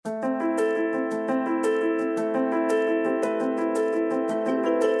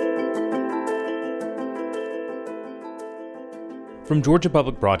From Georgia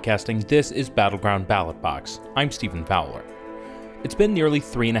Public Broadcasting, this is Battleground Ballot Box. I'm Stephen Fowler. It's been nearly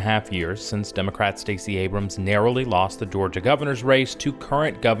 3.5 years since Democrat Stacey Abrams narrowly lost the Georgia governor's race to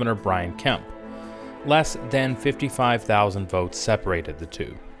current Governor Brian Kemp. Less than 55,000 votes separated the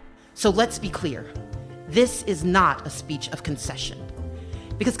two. So let's be clear. This is not a speech of concession.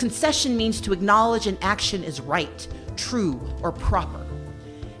 Because concession means to acknowledge an action is right, true, or proper.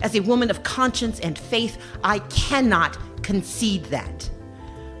 As a woman of conscience and faith, I cannot concede that.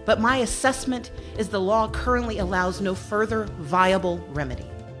 But my assessment is the law currently allows no further viable remedy.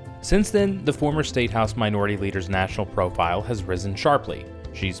 Since then, the former State House Minority Leader's national profile has risen sharply.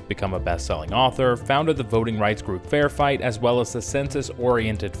 She's become a best-selling author, founded the voting rights group Fair Fight, as well as the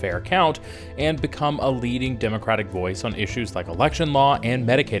census-oriented Fair Count, and become a leading Democratic voice on issues like election law and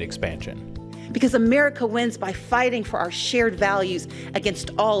Medicaid expansion. Because America wins by fighting for our shared values against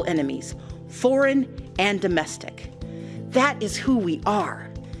all enemies, foreign and domestic. That is who we are.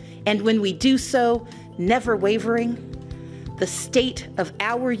 And when we do so, never wavering, the state of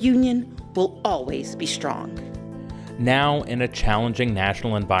our union will always be strong. Now, in a challenging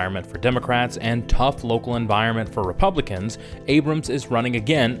national environment for Democrats and tough local environment for Republicans, Abrams is running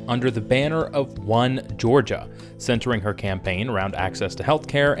again under the banner of One Georgia, centering her campaign around access to health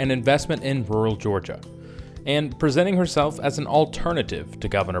care and investment in rural Georgia, and presenting herself as an alternative to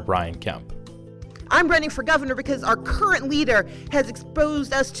Governor Brian Kemp. I'm running for governor because our current leader has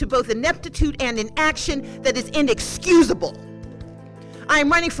exposed us to both ineptitude and inaction that is inexcusable. I'm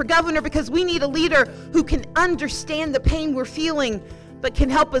running for governor because we need a leader who can understand the pain we're feeling, but can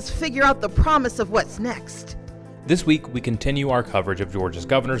help us figure out the promise of what's next. This week, we continue our coverage of Georgia's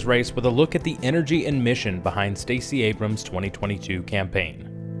governor's race with a look at the energy and mission behind Stacey Abrams' 2022 campaign.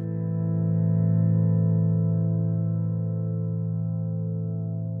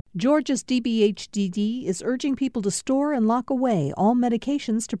 Georgia's DBHDD is urging people to store and lock away all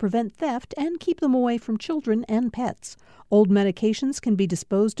medications to prevent theft and keep them away from children and pets. Old medications can be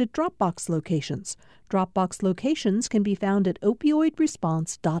disposed at Dropbox locations. Dropbox locations can be found at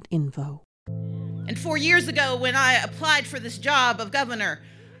opioidresponse.info. And 4 years ago, when I applied for this job of governor,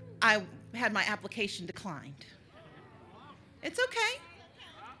 I had my application declined. It's okay.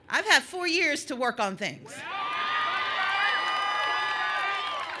 I've had 4 years to work on things.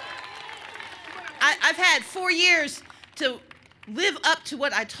 I've had 4 years to live up to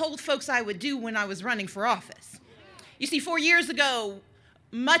what I told folks I would do when I was running for office. You see, 4 years ago,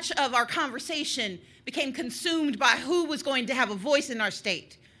 much of our conversation became consumed by who was going to have a voice in our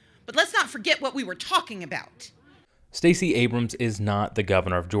state. But let's not forget what we were talking about. Stacey Abrams is not the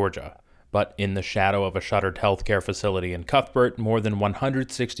governor of Georgia, but in the shadow of a shuttered healthcare facility in Cuthbert, more than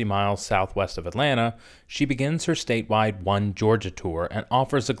 160 miles southwest of Atlanta, she begins her statewide One Georgia tour and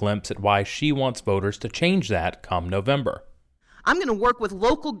offers a glimpse at why she wants voters to change that come November. I'm going to work with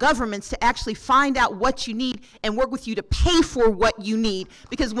local governments to actually find out what you need and work with you to pay for what you need.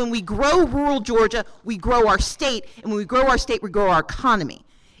 Because when we grow rural Georgia, we grow our state. And when we grow our state, we grow our economy.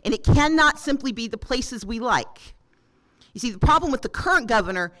 And it cannot simply be the places we like. You see, the problem with the current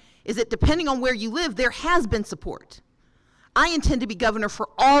governor is that depending on where you live, there has been support. I intend to be governor for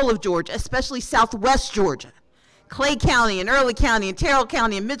all of Georgia, especially southwest Georgia. Clay County and Early County and Terrell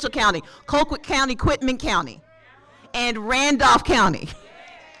County and Mitchell County, Colquitt County, Quitman County, and Randolph County.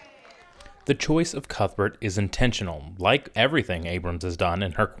 The choice of Cuthbert is intentional, like everything Abrams has done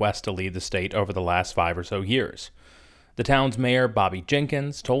in her quest to lead the state over the last 5 or so years. The town's mayor, Bobby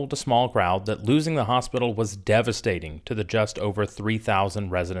Jenkins, told a small crowd that losing the hospital was devastating to the just over 3,000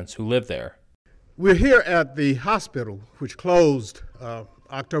 residents who live there. We're here at the hospital, which closed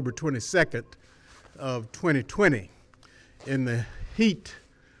October 22nd of 2020 in the heat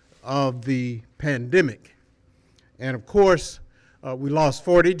of the pandemic. And of course, we lost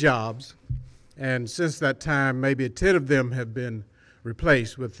 40 jobs, and since that time, maybe 10 of them have been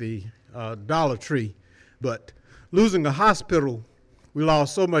replaced with the Dollar Tree. But losing a hospital, we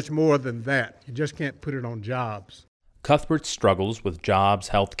lost so much more than that. You just can't put it on jobs. Cuthbert's struggles with jobs,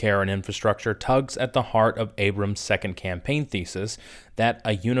 health care, and infrastructure tugs at the heart of Abrams' second campaign thesis that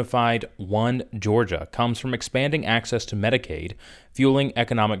a unified One Georgia comes from expanding access to Medicaid, fueling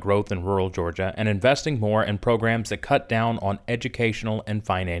economic growth in rural Georgia, and investing more in programs that cut down on educational and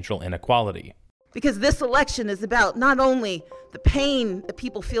financial inequality. Because this election is about not only the pain that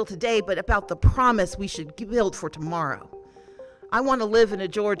people feel today, but about the promise we should build for tomorrow. I want to live in a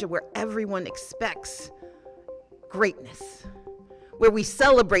Georgia where everyone expects greatness, where we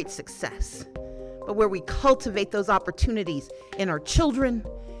celebrate success, but where we cultivate those opportunities in our children,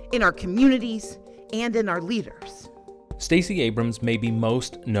 in our communities, and in our leaders. Stacey Abrams may be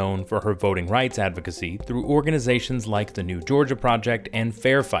most known for her voting rights advocacy through organizations like the New Georgia Project and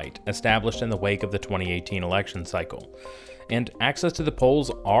Fair Fight, established in the wake of the 2018 election cycle. And access to the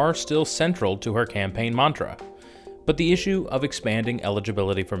polls are still central to her campaign mantra. But the issue of expanding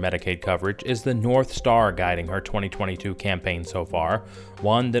eligibility for Medicaid coverage is the North Star guiding her 2022 campaign so far,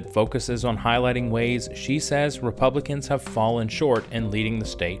 one that focuses on highlighting ways she says Republicans have fallen short in leading the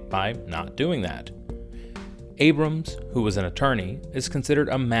state by not doing that. Abrams, who was an attorney, is considered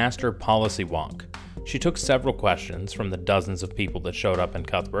a master policy wonk. She took several questions from the dozens of people that showed up in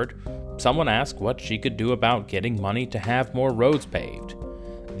Cuthbert. Someone asked what she could do about getting money to have more roads paved.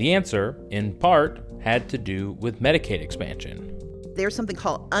 The answer, in part, had to do with Medicaid expansion. There's something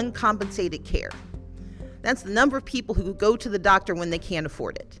called uncompensated care. That's the number of people who go to the doctor when they can't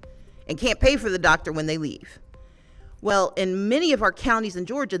afford it and can't pay for the doctor when they leave. Well, in many of our counties in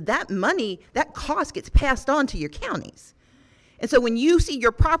Georgia, that money, that cost gets passed on to your counties. And so when you see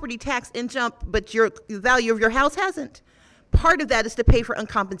your property tax inch up, but the value of your house hasn't, part of that is to pay for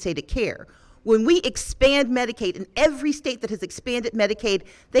uncompensated care. When we expand Medicaid, in every state that has expanded Medicaid,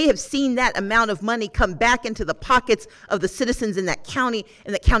 they have seen that amount of money come back into the pockets of the citizens in that county,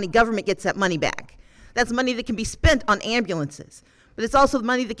 and the county government gets that money back. That's money that can be spent on ambulances, but it's also the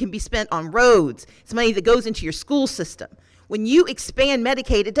money that can be spent on roads. It's money that goes into your school system. When you expand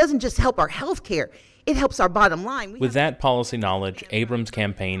Medicaid, it doesn't just help our health care, it helps our bottom line. With that policy knowledge, Abrams'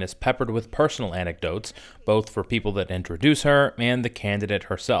 campaign is peppered with personal anecdotes, both for people that introduce her and the candidate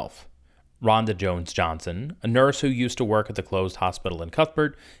herself. Rhonda Jones-Johnson, a nurse who used to work at the closed hospital in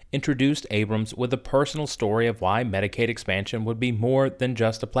Cuthbert, introduced Abrams with a personal story of why Medicaid expansion would be more than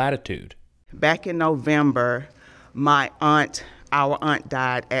just a platitude. Back in November, our aunt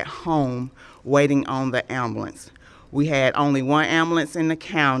died at home waiting on the ambulance. We had only one ambulance in the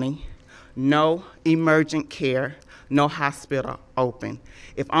county, no emergent care, no hospital open.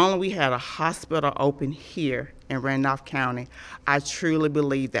 If only we had a hospital open here in Randolph County, I truly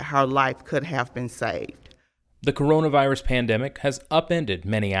believe that her life could have been saved. The coronavirus pandemic has upended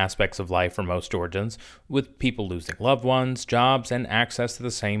many aspects of life for most Georgians, with people losing loved ones, jobs, and access to the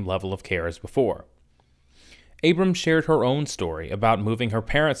same level of care as before. Abrams shared her own story about moving her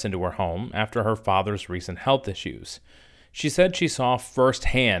parents into her home after her father's recent health issues. She said she saw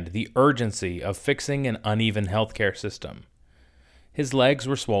firsthand the urgency of fixing an uneven healthcare system. His legs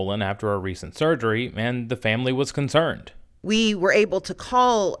were swollen after a recent surgery, and the family was concerned. We were able to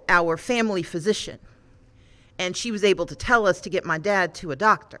call our family physician, and she was able to tell us to get my dad to a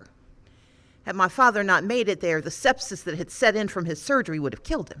doctor. Had my father not made it there, the sepsis that had set in from his surgery would have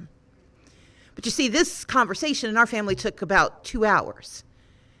killed him. But you see, this conversation in our family took about 2 hours.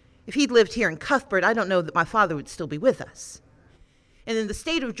 If he'd lived here in Cuthbert, I don't know that my father would still be with us. And in the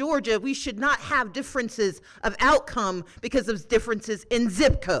state of Georgia, we should not have differences of outcome because of differences in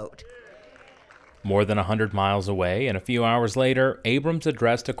zip code. More than 100 miles away, and a few hours later, Abrams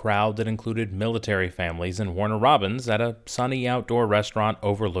addressed a crowd that included military families in Warner Robins at a sunny outdoor restaurant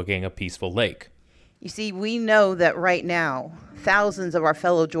overlooking a peaceful lake. You see, we know that right now, thousands of our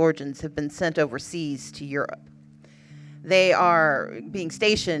fellow Georgians have been sent overseas to Europe. They are being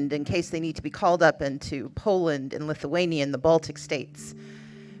stationed in case they need to be called up into Poland and Lithuania and the Baltic states,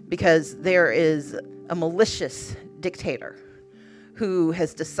 because there is a malicious dictator who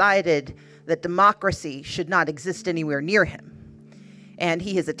has decided that democracy should not exist anywhere near him. And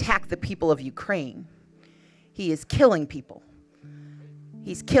he has attacked the people of Ukraine. He is killing people.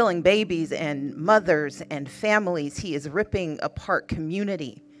 He's killing babies and mothers and families. He is ripping apart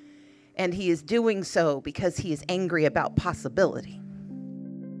community. And he is doing so because he is angry about possibility.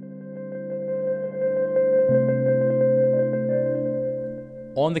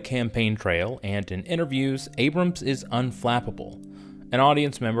 On the campaign trail and in interviews, Abrams is unflappable. An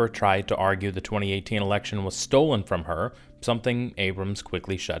audience member tried to argue the 2018 election was stolen from her, something Abrams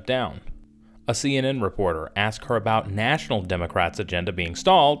quickly shut down. A CNN reporter asked her about national Democrats' agenda being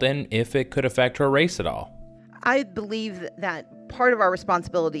stalled and if it could affect her race at all. I believe that part of our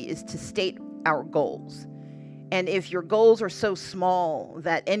responsibility is to state our goals. And if your goals are so small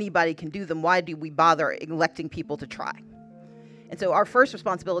that anybody can do them, why do we bother electing people to try? And so our first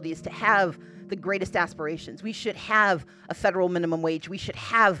responsibility is to have the greatest aspirations. We should have a federal minimum wage. We should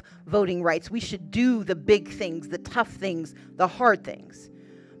have voting rights. We should do the big things, the tough things, the hard things.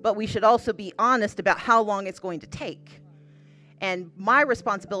 But we should also be honest about how long it's going to take. And my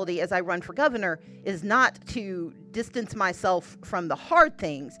responsibility as I run for governor is not to distance myself from the hard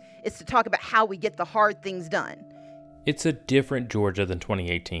things. It's to talk about how we get the hard things done. It's a different Georgia than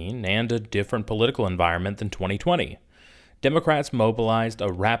 2018 and a different political environment than 2020. Democrats mobilized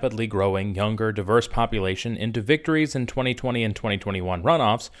a rapidly growing, younger, diverse population into victories in 2020 and 2021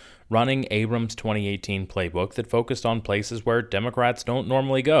 runoffs, running Abrams' 2018 playbook that focused on places where Democrats don't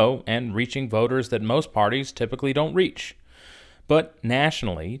normally go and reaching voters that most parties typically don't reach. But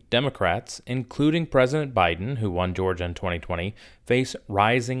nationally, Democrats, including President Biden, who won Georgia in 2020, face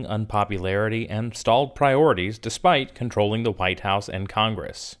rising unpopularity and stalled priorities despite controlling the White House and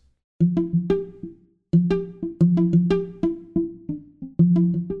Congress.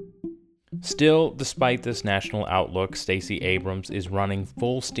 Still, despite this national outlook, Stacey Abrams is running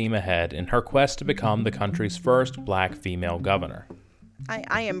full steam ahead in her quest to become the country's first black female governor.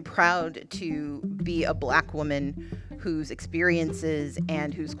 I am proud to be a black woman whose experiences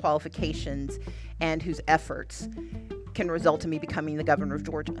and whose qualifications and whose efforts can result in me becoming the governor of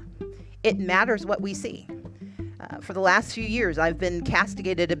Georgia. It matters what we see. For the last few years, I've been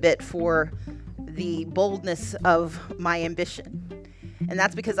castigated a bit for the boldness of my ambition. And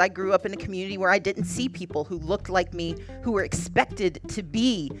that's because I grew up in a community where I didn't see people who looked like me, who were expected to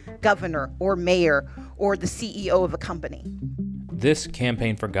be governor or mayor or the CEO of a company. This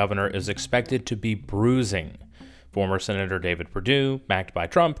campaign for governor is expected to be bruising. Former Senator David Perdue, backed by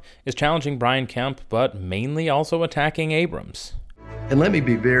Trump, is challenging Brian Kemp, but mainly also attacking Abrams. And let me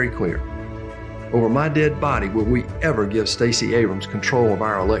be very clear. Over my dead body will we ever give Stacey Abrams control of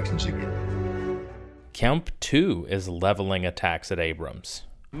our elections again. Kemp, too, is leveling attacks at Abrams.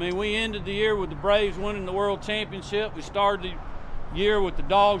 I mean, we ended the year with the Braves winning the World Championship. We started the year with the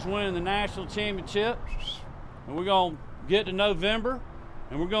Dogs winning the National Championship. And we're going to get to November,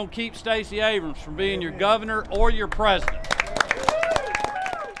 and we're going to keep Stacey Abrams from being your governor or your president.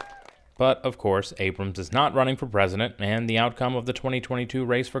 But, of course, Abrams is not running for president, and the outcome of the 2022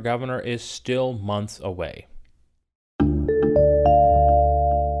 race for governor is still months away.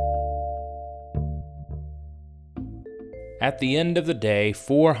 At the end of the day,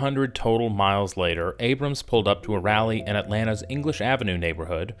 400 total miles later, Abrams pulled up to a rally in Atlanta's English Avenue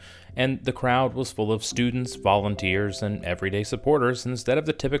neighborhood, and the crowd was full of students, volunteers, and everyday supporters instead of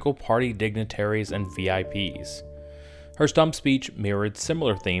the typical party dignitaries and VIPs. Her stump speech mirrored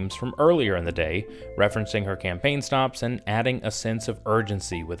similar themes from earlier in the day, referencing her campaign stops and adding a sense of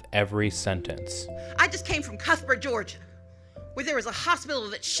urgency with every sentence. I just came from Cuthbert, Georgia, where there was a hospital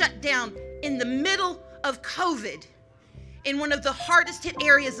that shut down in the middle of COVID. In one of the hardest hit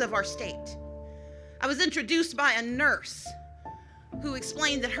areas of our state. I was introduced by a nurse who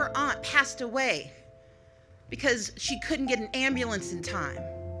explained that her aunt passed away because she couldn't get an ambulance in time,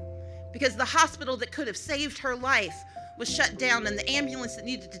 because the hospital that could have saved her life was shut down, and the ambulance that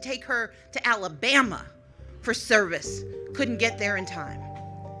needed to take her to Alabama for service couldn't get there in time.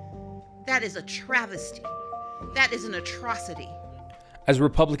 That is a travesty. That is an atrocity. As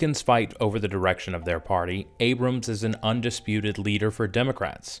Republicans fight over the direction of their party, Abrams is an undisputed leader for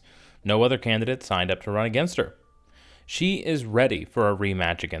Democrats. No other candidate signed up to run against her. She is ready for a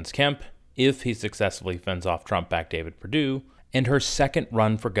rematch against Kemp if he successfully fends off Trump-backed David Perdue, and her second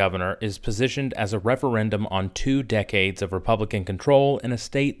run for governor is positioned as a referendum on 2 decades of Republican control in a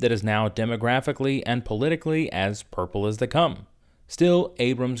state that is now demographically and politically as purple as they come. Still,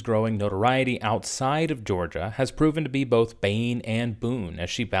 Abrams' growing notoriety outside of Georgia has proven to be both bane and boon as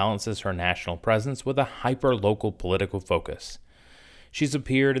she balances her national presence with a hyper-local political focus. She's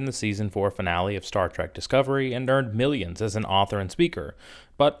appeared in the season 4 finale of Star Trek Discovery and earned millions as an author and speaker,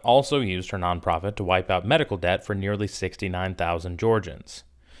 but also used her nonprofit to wipe out medical debt for nearly 69,000 Georgians.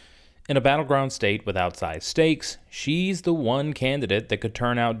 In a battleground state with outsized stakes, she's the one candidate that could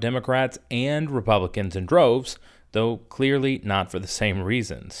turn out Democrats and Republicans in droves, though clearly not for the same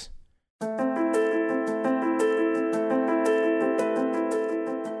reasons.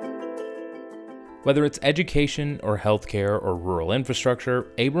 Whether it's education or healthcare or rural infrastructure,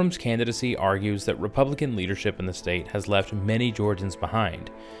 Abrams' candidacy argues that Republican leadership in the state has left many Georgians behind,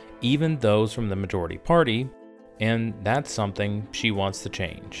 even those from the majority party, and that's something she wants to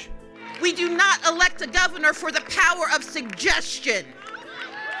change. We do not elect a governor for the power of suggestion.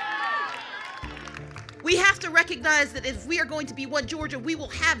 We have to recognize that if we are going to be one Georgia, we will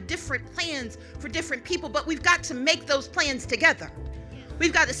have different plans for different people, but we've got to make those plans together.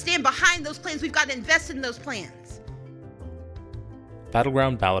 We've got to stand behind those plans. We've got to invest in those plans.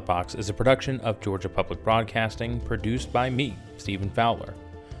 Battleground Ballot Box is a production of Georgia Public Broadcasting, produced by me, Stephen Fowler.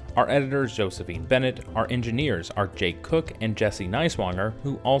 Our editor is Josephine Bennett. Our engineers are Jake Cook and Jesse Neiswanger,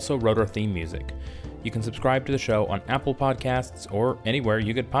 who also wrote our theme music. You can subscribe to the show on Apple Podcasts or anywhere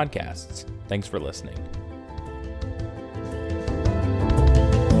you get podcasts. Thanks for listening.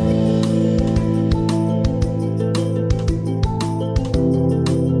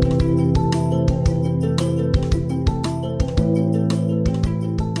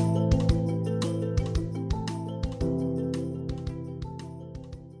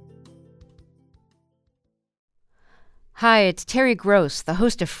 Hi, it's Terry Gross, the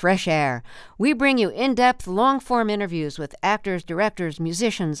host of Fresh Air. We bring you in-depth, long-form interviews with actors, directors,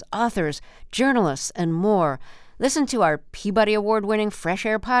 musicians, authors, journalists, and more. Listen to our Peabody Award-winning Fresh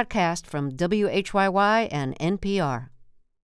Air podcast from WHYY and NPR.